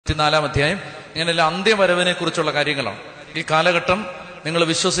24 അധ്യായം. ഇങ്ങനെയുള്ള അന്ത്യവരവിനെ കുറിച്ചുള്ള കാര്യങ്ങളാണ്. ഈ കാലഘട്ടം നിങ്ങൾ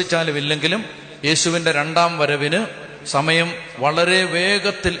വിശ്വസിച്ചാലും ഇല്ലെങ്കിലും യേശുവിന്റെ രണ്ടാം വരവിന് സമയം വളരെ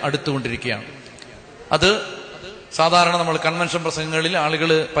വേഗത്തിൽ അടുത്തുകൊണ്ടിരിക്കുകയാണ്. അത് സാധാരണ നമ്മൾ കൺവെൻഷൻ പ്രസംഗങ്ങളിൽ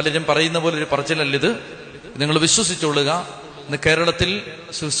ആളുകൾ പലരും പറയുന്ന പോലെ ഒരു പറച്ചിലല്ല ഇത്. നിങ്ങൾ വിശ്വസിച്ചോളുക. ഇന്ന് കേരളത്തിൽ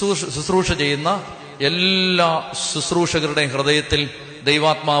ശുശ്രൂഷ ചെയ്യുന്ന എല്ലാ ശുശ്രൂഷകരുടെയും ഹൃദയത്തിൽ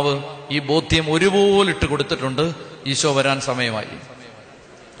ദൈവാത്മാവ് ഈ ബോധ്യം ഒരുപോലെ ഇട്ട് കൊടുത്തിട്ടുണ്ട്. ഈശോ വരാൻ സമയമായി.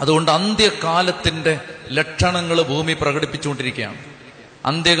 അതുകൊണ്ട് അന്ത്യകാലത്തിന്റെ ലക്ഷണങ്ങൾ ഭൂമി പ്രകടിപ്പിച്ചുകൊണ്ടിരിക്കുകയാണ്.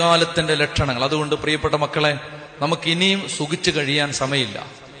 അന്ത്യകാലത്തിന്റെ ലക്ഷണങ്ങൾ. അതുകൊണ്ട് പ്രിയപ്പെട്ട മക്കളെ, നമുക്ക് ഇനിയും സുഖിച്ചു കഴിയാൻ സമയമില്ല.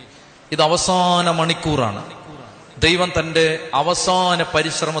 ഇത് അവസാന മണിക്കൂറാണ്. ദൈവം തന്റെ അവസാന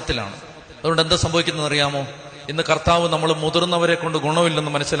പരിശ്രമത്തിലാണ്. അതുകൊണ്ട് എന്താ സംഭവിക്കുന്നത് അറിയാമോ? ഇന്ന് കർത്താവ് നമ്മൾ മുതിർന്നവരെ കൊണ്ട്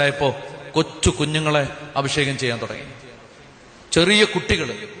ഗുണമില്ലെന്ന് മനസ്സിലായപ്പോ കൊച്ചു കുഞ്ഞുങ്ങളെ അഭിഷേകം ചെയ്യാൻ തുടങ്ങി. ചെറിയ കുട്ടികൾ.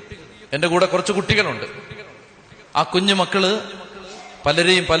 എന്റെ കൂടെ കുറച്ച് കുട്ടികളുണ്ട്. ആ കുഞ്ഞു മക്കള്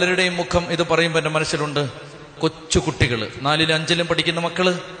പലരുടെയും മുഖം ഇത് പറയുമ്പോൾ എന്റെ മനസ്സിലുണ്ട്. കൊച്ചു കുട്ടികൾ, 4ലും 5ലും പഠിക്കുന്ന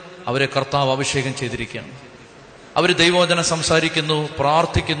മക്കള്, അവരെ കർത്താവ് അഭിഷേകം ചെയ്തിരിക്കുകയാണ്. അവര് ദൈവവചനം സംസാരിക്കുന്നു,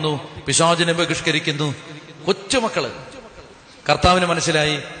 പ്രാർത്ഥിക്കുന്നു, പിശാചിനെ ബഹിഷ്കരിക്കുന്നു. കൊച്ചുമക്കള്. കർത്താവിന്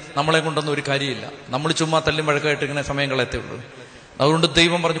മനസ്സിലായി നമ്മളെ കൊണ്ടൊന്നും ഒരു കാര്യമില്ല, നമ്മൾ ചുമ്മാ തല്ലും വഴക്കായിട്ട് ഇങ്ങനെ സമയം കളയത്തേ ഉള്ളൂ. അതുകൊണ്ട്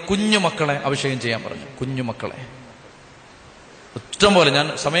ദൈവം പറഞ്ഞു കുഞ്ഞുമക്കളെ അഭിഷേകം ചെയ്യാൻ പറഞ്ഞു. കുഞ്ഞുമക്കളെ ഇഷ്ടം പോലെ. ഞാൻ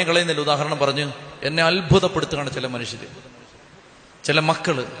സമയം കളയുന്നില്ല, ഉദാഹരണം പറഞ്ഞ് എന്നെ അത്ഭുതപ്പെടുത്തുകയാണ് ചില മനുഷ്യര്, ചില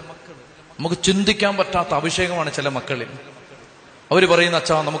മക്കള്. നമുക്ക് ചിന്തിക്കാൻ പറ്റാത്ത അഭിഷേകമാണ് ചില മക്കളിൽ. അവര് പറയുന്ന,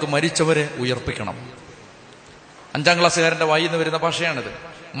 അച്ഛാ നമുക്ക് മരിച്ചവരെ ഉയർപ്പിക്കണം. 5ാം ക്ലാസ്സുകാരന്റെ വായിൽ നിന്ന് വരുന്ന ഭാഷയാണിത്.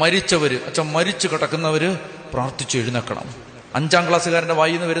 മരിച്ചവര്, അച്ഛൻ മരിച്ചു കിടക്കുന്നവര് പ്രാർത്ഥിച്ചു എഴുന്നേക്കണം. 5ാം ക്ലാസ്സുകാരന്റെ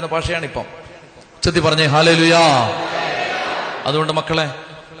വായിൽ നിന്ന് വരുന്ന ഭാഷയാണിപ്പം. ചെത്തി പറഞ്ഞേ ഹല്ലേലൂയാ. അതുകൊണ്ട് മക്കളെ,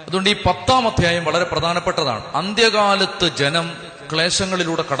 അതുകൊണ്ട് ഈ 10ാം അധ്യായം വളരെ പ്രധാനപ്പെട്ടതാണ്. അന്ത്യകാലത്ത് ജനം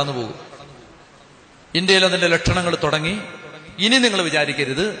ക്ലേശങ്ങളിലൂടെ കടന്നുപോകും. ഇന്ത്യയിൽ അതിന്റെ ലക്ഷണങ്ങൾ തുടങ്ങി. ഇനി നിങ്ങൾ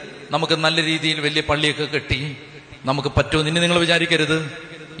വിചാരിക്കരുത് നമുക്ക് നല്ല രീതിയിൽ വലിയ പള്ളിയൊക്കെ കെട്ടി നമുക്ക് പറ്റുമെന്ന്. ഇനി നിങ്ങൾ വിചാരിക്കരുത്.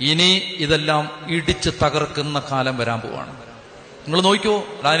 ഇനി ഇതെല്ലാം ഇടിച്ച് തകർക്കുന്ന കാലം വരാൻ പോവാണ്. നിങ്ങൾ നോക്കൂ.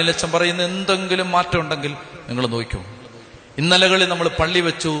 ഡാനിയേൽ പറയുന്ന എന്തെങ്കിലും മാറ്റം ഉണ്ടെങ്കിൽ നിങ്ങൾ നോക്കൂ. ഇന്നലകളിൽ നമ്മൾ പള്ളി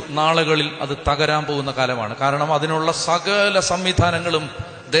വെച്ചു, നാളുകളിൽ അത് തകരാൻ പോകുന്ന കാലമാണ്. കാരണം അതിനുള്ള സകല സംവിധാനങ്ങളും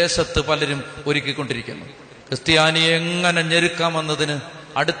ദേശത്ത് പലരും ഒരുക്കിക്കൊണ്ടിരിക്കുന്നു. ക്രിസ്ത്യാനിയെ എങ്ങനെ ഞെരുക്കാമെന്നതിന്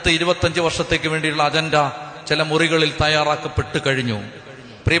അടുത്ത 25 വർഷത്തേക്ക് വേണ്ടിയുള്ള അജണ്ട ചില മുറികളിൽ തയ്യാറാക്കപ്പെട്ട് കഴിഞ്ഞു.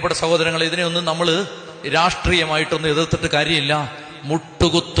 പ്രിയപ്പെട്ട സഹോദരങ്ങളെ, ഇതിനെയൊന്നും നമ്മൾ രാഷ്ട്രീയമായിട്ടൊന്നും എതിർത്തിട്ട് കാര്യമില്ല.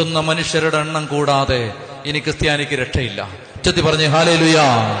 മുട്ടുകുത്തുന്ന മനുഷ്യരുടെ എണ്ണം കൂടാതെ ഇനി ക്രിസ്ത്യാനിക്ക് രക്ഷയില്ല. ചെത്തി പറഞ്ഞേ ഹല്ലേലൂയാ.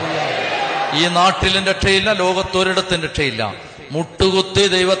 ഈ നാട്ടിലും രക്ഷയില്ല, ലോകത്തൊരിടത്തും രക്ഷയില്ല. മുട്ടുകുത്തി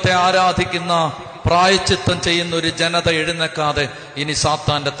ദൈവത്തെ ആരാധിക്കുന്ന, പ്രായച്ചിത്തം ചെയ്യുന്ന ഒരു ജനത എഴുന്നേക്കാതെ ഇനി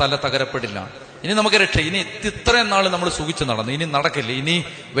സാത്താന്റെ തല തകരപ്പെടില്ല. ഇനി നമുക്ക് രക്ഷ. ഇനി ഇത്രയും നാൾ നമ്മൾ സുഖിച്ചു നടന്നു, ഇനി നടക്കില്ല. ഇനി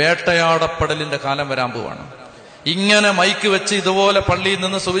വേട്ടയാടപ്പെടലിന്റെ കാലം വരാൻ പോവാണ്. ഇങ്ങനെ മൈക്ക് വെച്ച് ഇതുപോലെ പള്ളിയിൽ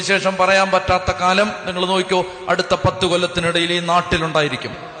നിന്ന് സുവിശേഷം പറയാൻ പറ്റാത്ത കാലം നിങ്ങൾ നോക്കിക്കോ. അടുത്ത 10 കൊല്ലത്തിനിടയിൽ ഈ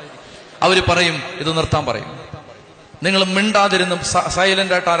നാട്ടിലുണ്ടായിരിക്കും. അവര് പറയും, ഇത് നിർത്താൻ പറയും. നിങ്ങൾ മിണ്ടാതിരുന്ന്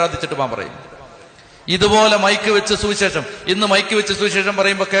സൈലന്റ് ആയിട്ട് ആരാധിച്ചിട്ട് പോകാൻ പറയും. ഇതുപോലെ മൈക്ക് വെച്ച് സുവിശേഷം, ഇന്ന് മൈക്ക് വെച്ച് സുവിശേഷം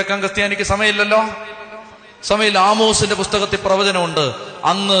പറയുമ്പോൾ കേൾക്കാൻ ക്രിസ്ത്യാനിക്ക് സമയമില്ലല്ലോ. സമയമില്ല. ആമോസിന്റെ പുസ്തകത്തിൽ പ്രവചനമുണ്ട്.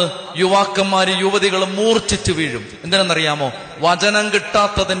 അന്ന് യുവാക്കന്മാര് യുവതികൾ മൂർച്ഛിച്ചു വീഴും. എന്തിനെന്നറിയാമോ? വചനം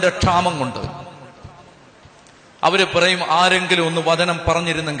കിട്ടാത്തതിന്റെ ക്ഷാമം കൊണ്ട്. അവര് പറയും, ആരെങ്കിലും ഒന്ന് വചനം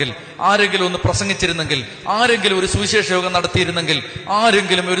പറഞ്ഞിരുന്നെങ്കിൽ, ആരെങ്കിലും ഒന്ന് പ്രസംഗിച്ചിരുന്നെങ്കിൽ, ആരെങ്കിലും ഒരു സുവിശേഷ യോഗം നടത്തിയിരുന്നെങ്കിൽ,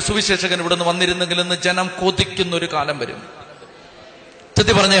 ആരെങ്കിലും ഒരു സുവിശേഷകൻ ഇവിടെ നിന്ന് വന്നിരുന്നെങ്കിൽ എന്ന് ജനം കൊതിക്കുന്ന ഒരു കാലം വരും.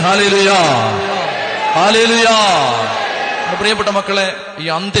 ചെത്തി പറഞ്ഞേ ഹല്ലേലൂയാ, ഹല്ലേലൂയാ. പ്രിയപ്പെട്ട മക്കളെ, ഈ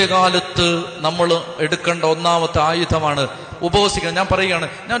അന്ത്യകാലത്ത് നമ്മൾ എടുക്കേണ്ട ഒന്നാമത്തെ ആയുധമാണ് ഉപവസിക്കണം. ഞാൻ പറയുകയാണ്,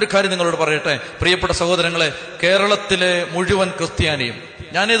 ഞാനൊരു കാര്യം നിങ്ങളോട് പറയട്ടെ പ്രിയപ്പെട്ട സഹോദരങ്ങളെ. കേരളത്തിലെ മുഴുവൻ ക്രിസ്ത്യാനിയും,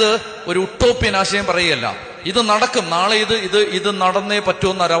 ഞാനിത് ഒരു ഉട്ടോപ്യൻ ആശയം പറയുകയല്ല, ഇത് നടക്കും. നാളെ ഇത് നടന്നേ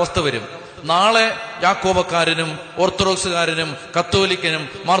പറ്റുമെന്നൊരവസ്ഥ വരും. നാളെ യാക്കോബക്കാരനും ഓർത്തഡോക്സുകാരനും കത്തോലിക്കനും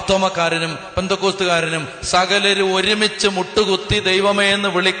മാർത്തോമക്കാരനും പെന്തക്കോസ്തുകാരനും സകലരും ഒരുമിച്ച് മുട്ടുകുത്തി ദൈവമേ എന്ന്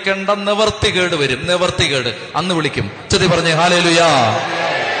വിളിക്കേണ്ട നിവർത്തികേട് വരും. നിവർത്തികേട് അന്ന് വിളിക്കും. ചെതി പറഞ്ഞേ ഹല്ലേലൂയാ.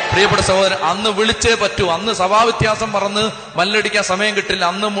 പ്രിയപ്പെട്ട സഹോദരൻ, അന്ന് വിളിച്ചേ പറ്റൂ. അന്ന് സഭാവ്യത്യാസം പറഞ്ഞ് മല്ലടിക്കാൻ സമയം കിട്ടില്ല.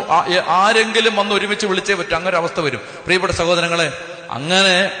 അന്ന് ആരെങ്കിലും വന്ന് ഒരുമിച്ച് വിളിച്ചേ പറ്റൂ. അങ്ങനെ അവസ്ഥ വരും. പ്രിയപ്പെട്ട സഹോദരങ്ങളെ,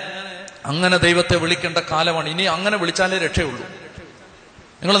 അങ്ങനെ ദൈവത്തെ വിളിക്കേണ്ട കാലമാണ്. ഇനി അങ്ങനെ വിളിച്ചാലേ രക്ഷയുള്ളൂ.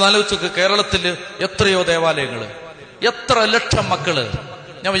 നിങ്ങൾ ആലോചിച്ച്, കേരളത്തിൽ എത്രയോ ദേവാലയങ്ങള്, എത്ര ലക്ഷം മക്കള്.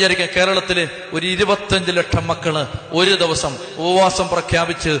 ഞാൻ വിചാരിക്കാം കേരളത്തില് ഒരു 25 ലക്ഷം മക്കള് ഒരു ദിവസം ഉപവാസം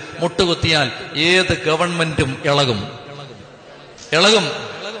പ്രഖ്യാപിച്ച് മുട്ടുകുത്തിയാൽ ഏത് ഗവൺമെന്റും ഇളകും.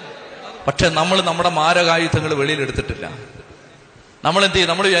 പക്ഷെ നമ്മൾ നമ്മുടെ മാരകായുധങ്ങൾ വെളിയിലെടുത്തിട്ടില്ല. നമ്മൾ എന്ത് ചെയ്യും?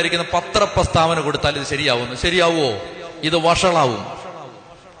 നമ്മൾ വിചാരിക്കുന്ന പത്രപ്രസ്താവന കൊടുത്താൽ ഇത് ശരിയാവുന്നു. ശരിയാവുമോ? ഇത് വഷളാവും.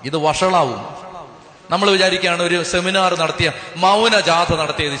 നമ്മൾ വിചാരിക്കുകയാണ് ഒരു സെമിനാർ നടത്തിയ, മൗന ജാഥ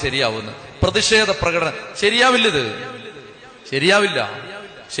നടത്തിയത് ശരിയാവുന്നു, പ്രതിഷേധ പ്രകടനം. ശരിയാവില്ലത്, ശരിയാവില്ല.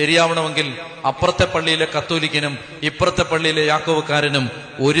 ശരിയാവണമെങ്കിൽ അപ്പുറത്തെ പള്ളിയിലെ കത്തോലിക്കനും ഇപ്പുറത്തെ പള്ളിയിലെ യാക്കോബക്കാരനും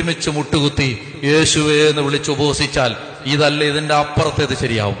ഒരുമിച്ച് മുട്ടുകുത്തി യേശുവേ എന്ന് വിളിച്ച് ഉപവസിച്ചാൽ, ഇതല്ല ഇതിന്റെ അപ്പുറത്തേത്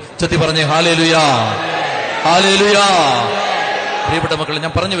ശരിയാവും. ചെത്തി പറഞ്ഞേ ഹല്ലേലൂയാ, ഹല്ലേലൂയാ. പ്രിയപ്പെട്ട മക്കളെ,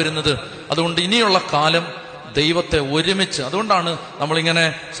 ഞാൻ പറഞ്ഞു വരുന്നത്, അതുകൊണ്ട് ഇനിയുള്ള കാലം ദൈവത്തെ ഒരുമിച്ച്, അതുകൊണ്ടാണ്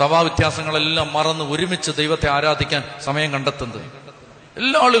നമ്മളിങ്ങനെ സഭാവ്യത്യാസങ്ങളെല്ലാം മറന്ന് ഒരുമിച്ച് ദൈവത്തെ ആരാധിക്കാൻ സമയം കണ്ടെത്തുന്നത്.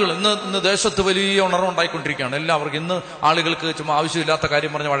 എല്ലാ ആളുകളും ഇന്ന് ദേശത്ത് വലിയ ഉണർവുണ്ടായിക്കൊണ്ടിരിക്കുകയാണ്. എല്ലാവർക്കും ഇന്ന് ആളുകൾക്ക് ചുമ്മാ ആവശ്യമില്ലാത്ത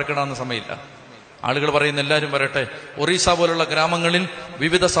കാര്യം പറഞ്ഞ് വഴക്കിടാവുന്ന സമയമില്ല. ആളുകൾ പറയുന്ന എല്ലാവരും വരട്ടെ. ഒറീസ പോലുള്ള ഗ്രാമങ്ങളിൽ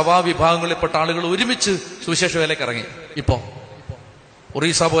വിവിധ സഭാവിഭാഗങ്ങളിൽപ്പെട്ട ആളുകൾ ഒരുമിച്ച് സുവിശേഷ വേലയ്ക്ക് ഇറങ്ങി. ഇപ്പോ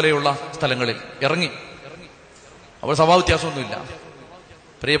ഒറീസ പോലെയുള്ള സ്ഥലങ്ങളിൽ ഇറങ്ങി. അവർ സഭാവ്യത്യാസമൊന്നുമില്ല.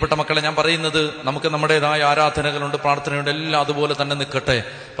 പ്രിയപ്പെട്ട മക്കളെ, ഞാൻ പറയുന്നത്, നമുക്ക് നമ്മുടേതായ ആരാധനകളുണ്ട്, പ്രാർത്ഥനയുണ്ട്, എല്ലാം അതുപോലെ തന്നെ നിൽക്കട്ടെ.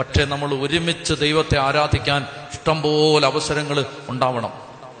 പക്ഷെ നമ്മൾ ഒരുമിച്ച് ദൈവത്തെ ആരാധിക്കാൻ ഇഷ്ടംപോലെ അവസരങ്ങൾ ഉണ്ടാവണം,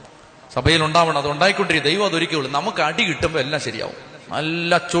 സഭയിൽ ഉണ്ടാവണം. അത് ഉണ്ടായിക്കൊണ്ടിരിക്കും. ദൈവം അതൊരിക്കലും, നമുക്ക് അടി കിട്ടുമ്പോൾ എല്ലാം ശരിയാവും.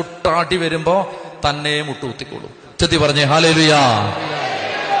 നല്ല ചുട്ടാടി വരുമ്പോ തന്നെ മുട്ടുകുത്തിക്കോളൂ. ചെത്തി പറഞ്ഞേ ഹല്ലേലൂയാ.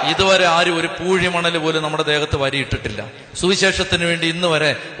 ഇതുവരെ ആരും ഒരു പൂഴിമണൽ പോലും നമ്മുടെ ദേഹത്ത് വരിയിട്ടിട്ടില്ല. സുവിശേഷത്തിന് വേണ്ടി ഇന്ന്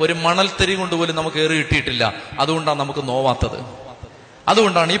വരെ ഒരു മണൽത്തരി കൊണ്ടുപോലും നമുക്ക് ഏറി കിട്ടിയിട്ടില്ല. അതുകൊണ്ടാണ് നമുക്ക് നോവാത്തത്.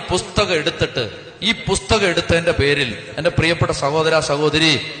 അതുകൊണ്ടാണ് ഈ പുസ്തകം എടുത്തതിന്റെ പേരിൽ, എന്റെ പ്രിയപ്പെട്ട സഹോദര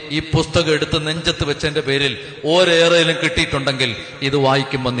സഹോദരി, ഈ പുസ്തകം എടുത്ത് നെഞ്ചത്ത് വെച്ചതിന്റെ പേരിൽ ഒരേറെയിലും കിട്ടിയിട്ടുണ്ടെങ്കിൽ ഇത്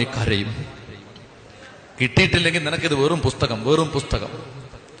വായിക്കുമ്പോൾ നീ കരയും. കിട്ടിയിട്ടില്ലെങ്കിൽ നിനക്കിത്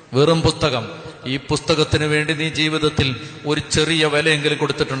വെറും പുസ്തകം. ഈ പുസ്തകത്തിന് വേണ്ടി നീ ജീവിതത്തിൽ ഒരു ചെറിയ വിലയെങ്കിലും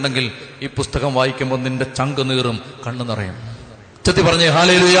കൊടുത്തിട്ടുണ്ടെങ്കിൽ ഈ പുസ്തകം വായിക്കുമ്പോൾ നിന്റെ ചങ്ക് നീറും, കണ്ണു നിറയും. ചെത്തി പറഞ്ഞേ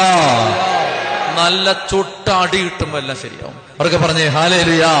ഹല്ലേലൂയാ. നല്ല ചുട്ടാടി കിട്ടുമ്പോ എല്ലാം ശരിയാവും. അവർക്ക് പറഞ്ഞേ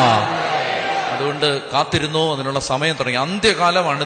ഹല്ലേലൂയാ. അതുകൊണ്ട് കാത്തിരുന്നോ, അതിനുള്ള സമയം തുടങ്ങി. അന്ത്യകാലമാണ്.